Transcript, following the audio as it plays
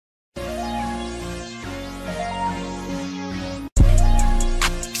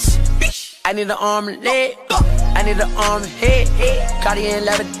I need an arm and leg. I need an arm and head. Cardi and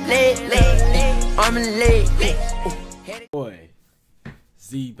leg. Arm and leg. Boy,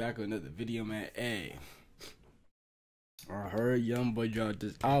 Z back with another video, man. Hey, I heard YoungBoy dropped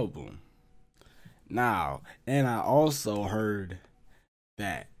this album. Now, and I also heard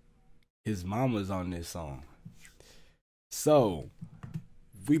that his mama's on this song. So,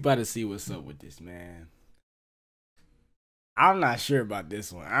 we about to see what's up with this, man. I'm not sure about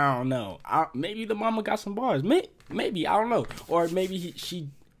this one. I don't know. Maybe the mama got some bars. Maybe I don't know. Or maybe he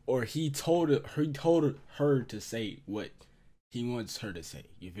told her to say what he wants her to say.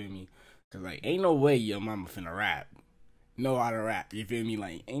 You feel me? Cause like ain't no way your mama finna rap. Know how to rap. You feel me?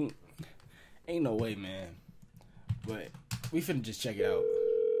 Like ain't no way, man. But we finna just check it out.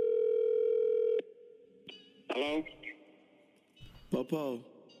 Hello? Papa.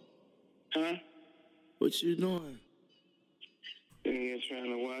 Huh? What you doing? Yeah, trying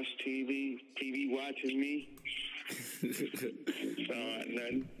to watch TV. TV watching me. So,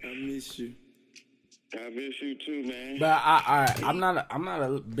 nothing. I miss you. I miss you too, man. But I'm not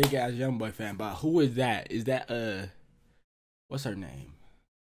a big ass YoungBoy fan. But who is that? Is that what's her name?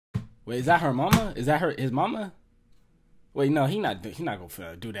 Wait, is that her mama? Is that his mama? Wait, no, he not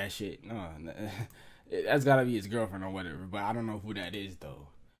gonna do that shit. No, that's gotta be his girlfriend or whatever. But I don't know who that is though.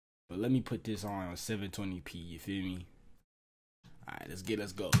 But let me put this on 720p. You feel me? All right, let's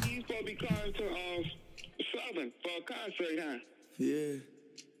go. He's supposed to be calling to Southern for a concert, huh? Yeah.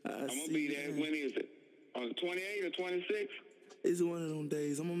 I'm gonna be there. When is it? On the 28th or 26th? It's one of them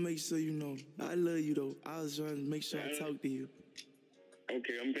days. I'm gonna make sure you know. I love you though. I was trying to make sure I talk to you.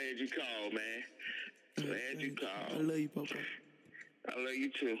 Okay, I'm glad you called, man. Glad you called. I love you, Papa. I love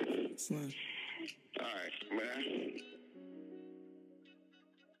you too. Son. All right, man.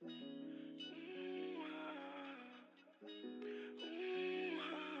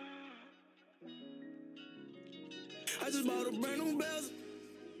 I just bought a brand new bezel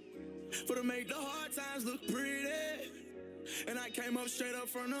for to make the hard times look pretty. And I came up straight up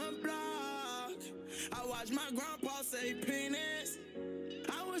from the block. I watched my grandpa say penis.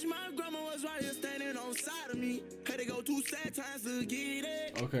 I wish my grandma was right here standing on side of me. Had to go through sad times to get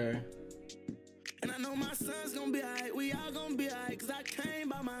it. Okay. And I know my son's gonna be alright. We all gonna be alright. Cause I came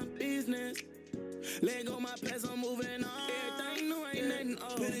by my business. Let go my past, I'm moving on. Everything new ain't nothing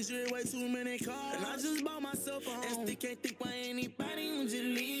old. Penetrate way too many cars. And I just bought myself a home. And still can't think why anybody won't just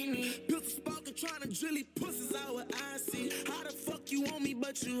leave me. Pistol sparking trying to drill these pussies out what I see. How the fuck you want me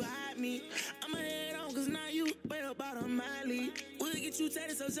but you hide me? I'ma head on cause now you way up out of my league. We'll get you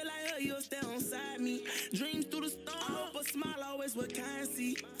tatted so just like her, you'll stay on side me. Dreams through the storm, I hope a smile always what kind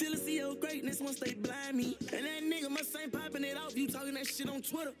see. Feel to see your greatness once they blind me. And that nigga must ain't popping it off. You talking that shit on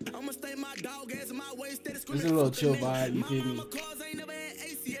Twitter. I'ma stay my dog ass in my way. This is a little chill vibe, you feel me?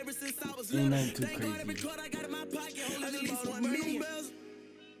 Ain't nothing too crazy.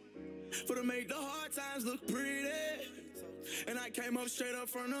 For to make the hard times look pretty. And I came up straight up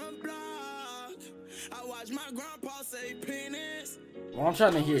from the block. I watched my grandpa say penis. Well, I'm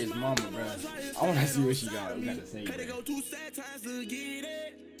trying to hear his mama, bro. I want to see what she got to say.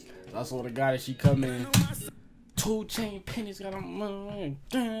 I saw the guy that she come in. 2 chain pennies got on.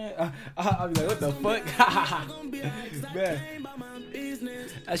 I'll be like, what the fuck? Man,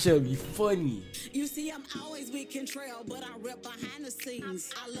 that should be funny. You see, I'm always with control, but I rep behind the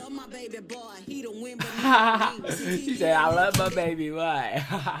scenes. I love my baby boy. He the win, but she said, I love my baby boy.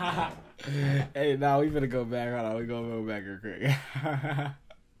 Hey, now we finna go back. Hold on, we gonna go back real quick.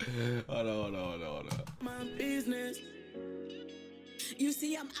 Hold on. My business. You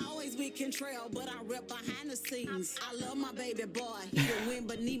see, I'm always with control, but I rep behind the scenes. I love my baby boy. He the wind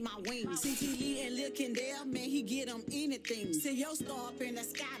beneath my wings. CTE and Lil Kendall, man, he get them anything. See your star up in the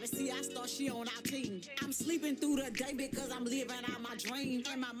sky, but see I star, she on our team. I'm sleeping through the day because I'm living out my dream.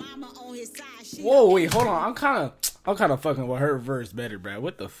 And my mama on his side. She whoa, wait, hold on. I'm kind of fucking with her verse better, bro.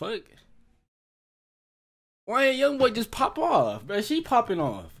 What the fuck? Why ain't YoungBoy just pop off, bro? She popping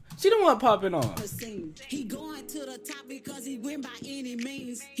off. She don't want popping off. He going to the top because he win by any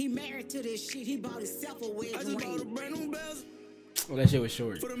means. He married to this shit. He bought himself a wedding ring. Oh, that shit was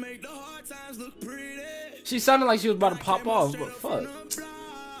short. For to make the hard times look pretty. She sounded like she was about to pop off, but fuck.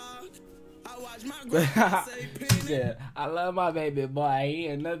 She said, I love my baby boy. He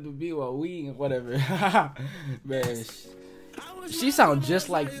ain't nothing to be what we and whatever. Man, she sound just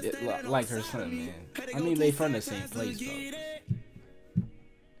like her son, man. I mean, they from the same place, bro.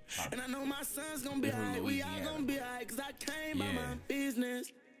 And I know my son's gonna be alright. We all gonna be alright cause I came by my business.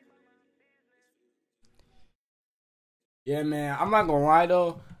 Yeah, man. I'm not gonna lie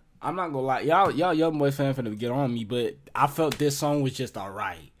though. Y'all YoungBoy fan finna get on me, but I felt this song was just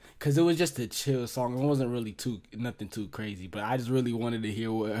alright. cause it was just a chill song. It wasn't really nothing too crazy, but I just really wanted to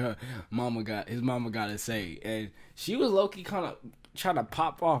hear what his mama got to say, and she was low key kind of trying to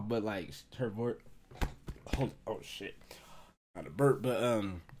pop off, but like her voice. Oh shit, not a burp, but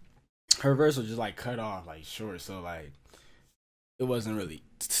her verse was just like cut off, like short, so like it wasn't really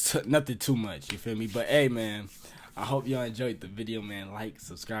nothing too much. You feel me? But hey, man. I hope y'all enjoyed the video, man. Like,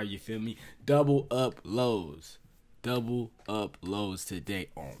 subscribe, you feel me? Double uploads today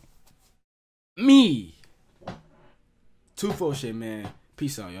on me. 2-4 shit, man.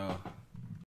 Peace out, y'all.